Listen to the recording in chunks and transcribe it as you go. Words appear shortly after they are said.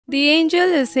The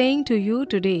angel is saying to you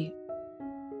today,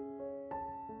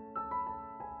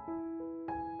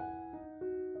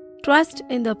 trust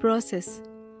in the process,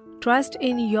 trust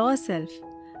in yourself,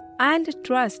 and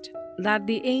trust that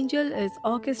the angel is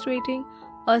orchestrating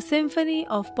a symphony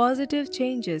of positive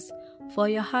changes for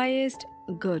your highest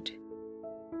good.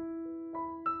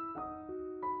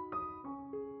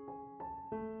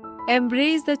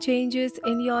 Embrace the changes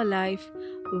in your life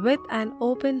with an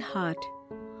open heart,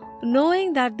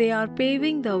 knowing that they are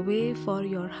paving the way for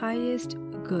your highest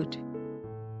good.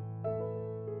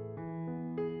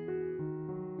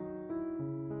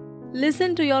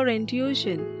 Listen to your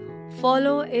intuition,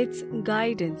 follow its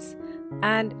guidance,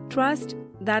 and trust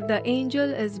that the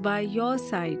angel is by your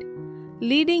side,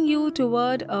 leading you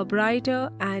toward a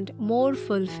brighter and more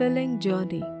fulfilling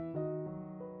journey.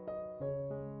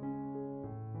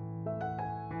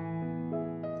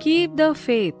 Keep the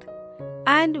faith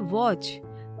and watch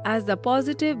as the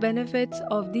positive benefits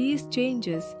of these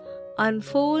changes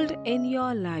unfold in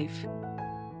your life.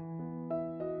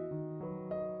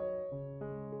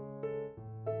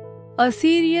 A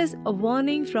serious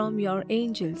warning from your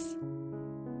angels.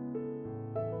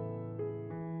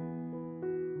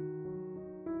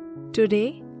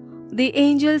 Today, the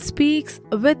angel speaks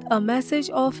with a message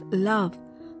of love,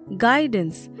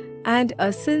 guidance, and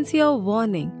a sincere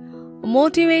warning,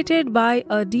 motivated by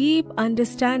a deep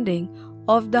understanding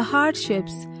of the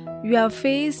hardships you have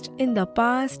faced in the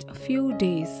past few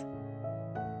days.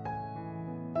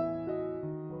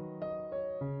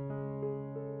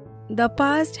 The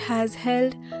past has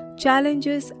held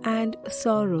challenges and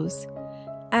sorrows,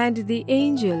 and the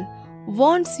angel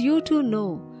wants you to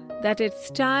know that it's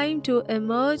time to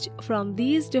emerge from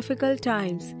these difficult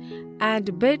times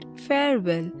and bid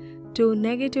farewell to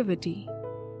negativity.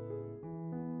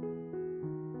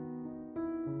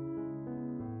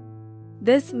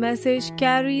 This message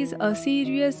carries a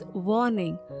serious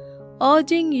warning,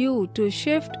 urging you to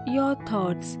shift your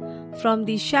thoughts from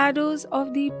the shadows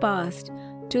of the past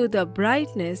to the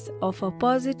brightness of a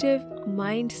positive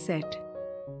mindset.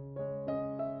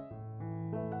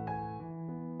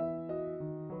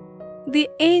 The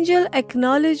angel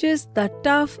acknowledges the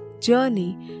tough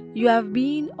journey you have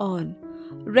been on,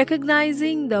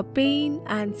 recognizing the pain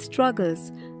and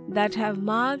struggles that have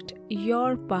marked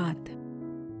your path.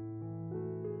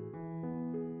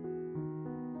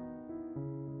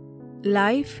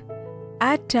 Life,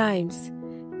 at times,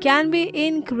 can be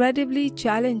incredibly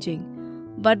challenging,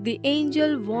 but the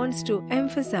angel wants to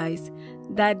emphasize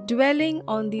that dwelling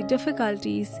on the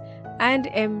difficulties and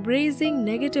embracing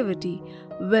negativity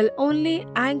will only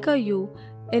anchor you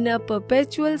in a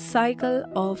perpetual cycle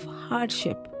of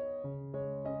hardship.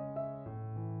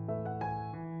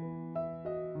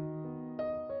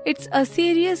 It's a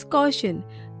serious caution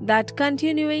that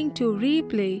continuing to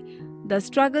replay the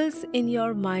struggles in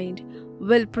your mind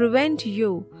will prevent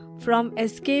you from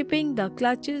escaping the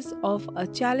clutches of a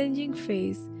challenging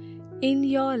phase in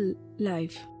your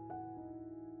life.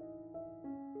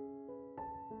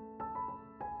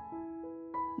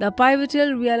 The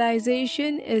pivotal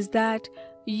realization is that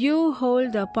you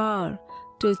hold the power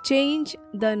to change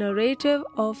the narrative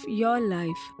of your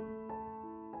life.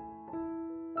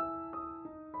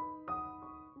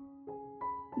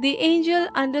 The angel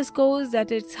underscores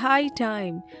that it's high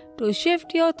time to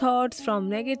shift your thoughts from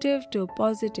negative to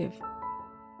positive.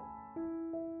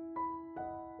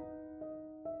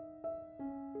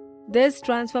 This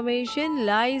transformation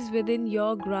lies within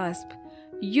your grasp.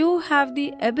 You have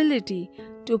the ability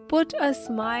to put a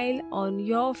smile on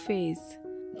your face,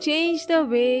 change the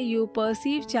way you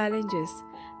perceive challenges,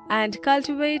 and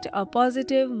cultivate a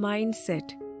positive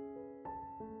mindset.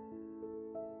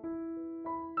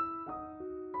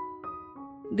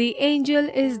 The angel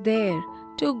is there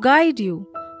to guide you,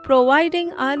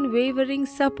 providing unwavering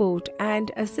support and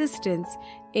assistance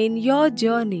in your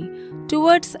journey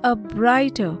towards a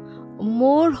brighter,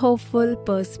 more hopeful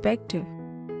perspective.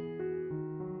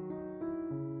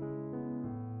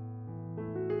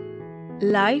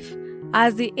 Life,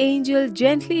 as the angel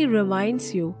gently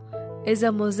reminds you, is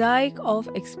a mosaic of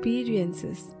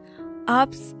experiences,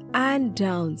 ups and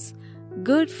downs,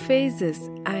 good phases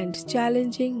and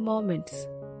challenging moments.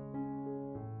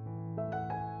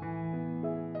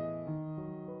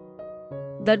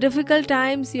 The difficult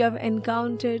times you have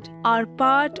encountered are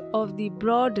part of the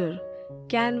broader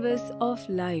canvas of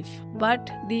life, but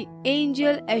the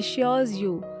angel assures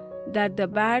you that the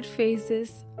bad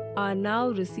phases are now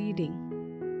receding.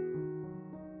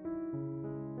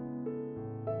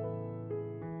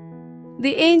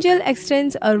 The angel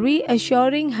extends a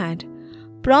reassuring hand,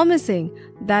 promising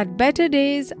that better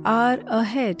days are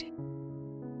ahead.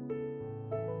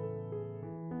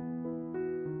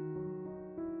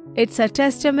 It's a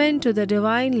testament to the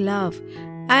divine love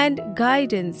and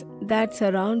guidance that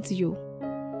surrounds you.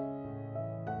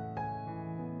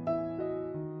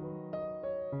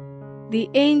 The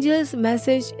angel's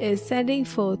message is sending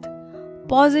forth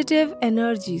positive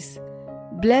energies,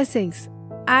 blessings,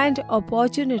 and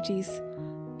opportunities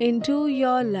into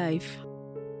your life.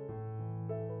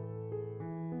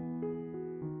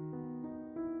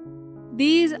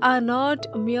 These are not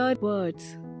mere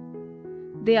words.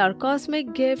 They are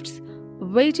cosmic gifts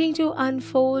waiting to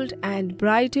unfold and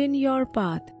brighten your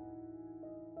path.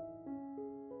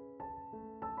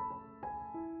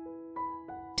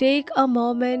 Take a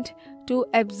moment to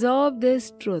absorb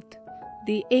this truth.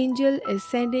 The angel is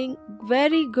sending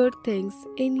very good things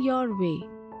in your way.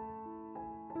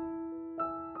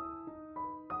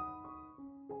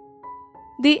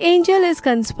 The angel is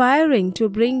conspiring to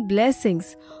bring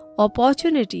blessings,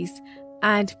 opportunities,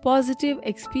 and positive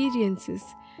experiences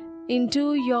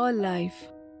into your life.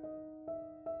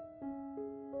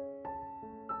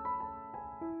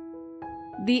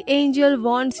 The angel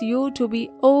wants you to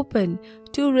be open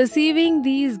to receiving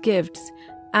these gifts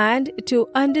and to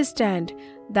understand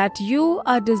that you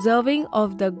are deserving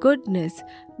of the goodness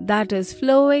that is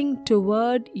flowing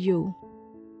toward you.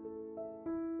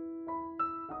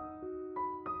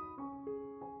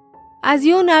 As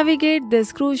you navigate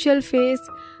this crucial phase,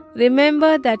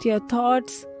 remember that your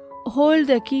thoughts hold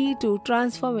the key to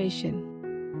transformation.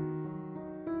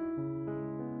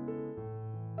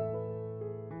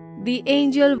 The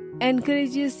angel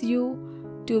encourages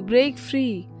you to break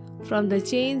free from the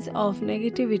chains of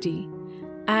negativity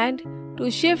and to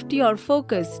shift your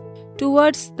focus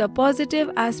towards the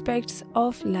positive aspects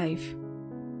of life.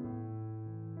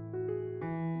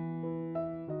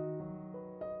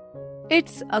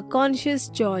 It's a conscious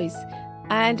choice,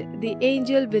 and the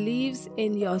angel believes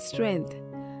in your strength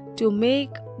to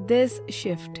make this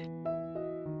shift.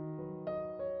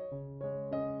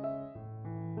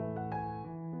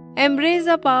 Embrace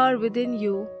the power within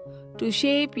you to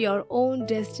shape your own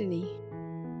destiny.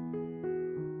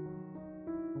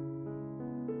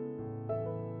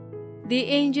 The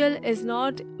angel is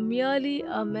not merely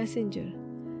a messenger.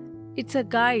 It's a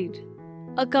guide,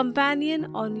 a companion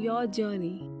on your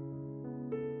journey.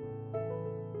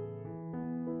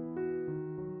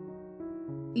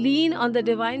 Lean on the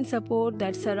divine support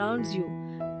that surrounds you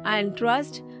and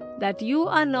trust that you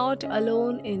are not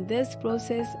alone in this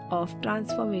process of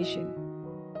transformation.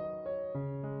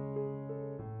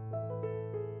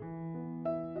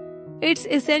 It's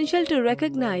essential to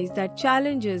recognize that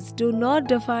challenges do not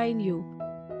define you.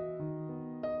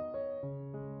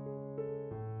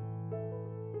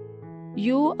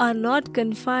 You are not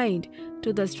confined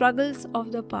to the struggles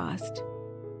of the past.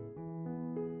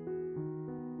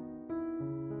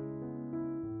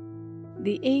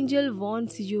 The angel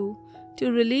wants you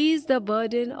to release the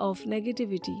burden of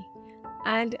negativity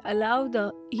and allow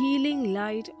the healing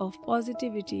light of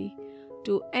positivity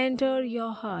to enter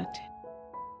your heart.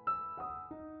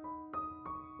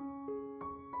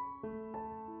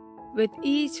 With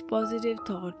each positive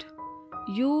thought,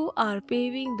 you are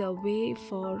paving the way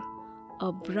for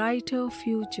a brighter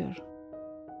future.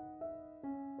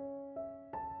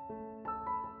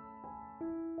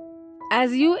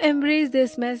 As you embrace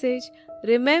this message,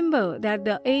 remember that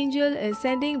the angel is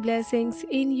sending blessings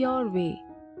in your way.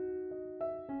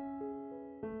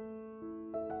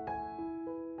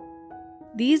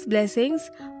 These blessings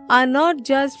are not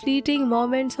just fleeting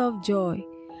moments of joy.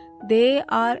 They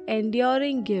are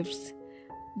enduring gifts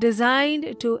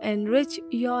designed to enrich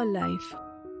your life.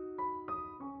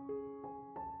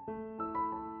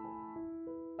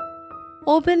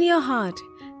 Open your heart,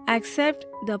 accept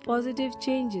the positive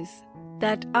changes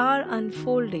that are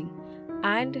unfolding,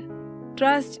 and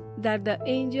trust that the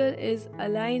angel is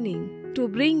aligning to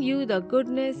bring you the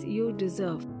goodness you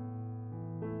deserve.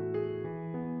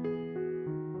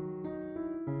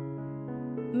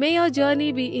 May your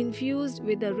journey be infused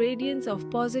with the radiance of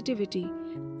positivity,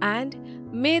 and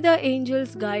may the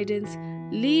angel's guidance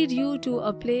lead you to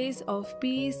a place of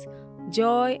peace,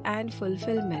 joy, and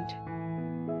fulfillment.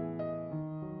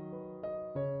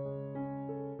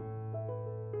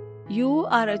 You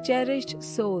are a cherished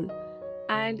soul,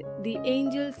 and the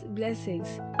angel's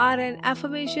blessings are an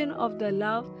affirmation of the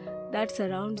love that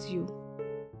surrounds you.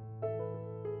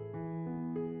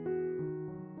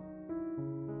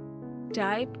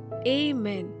 Type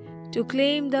Amen to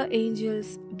claim the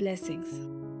angel's blessings.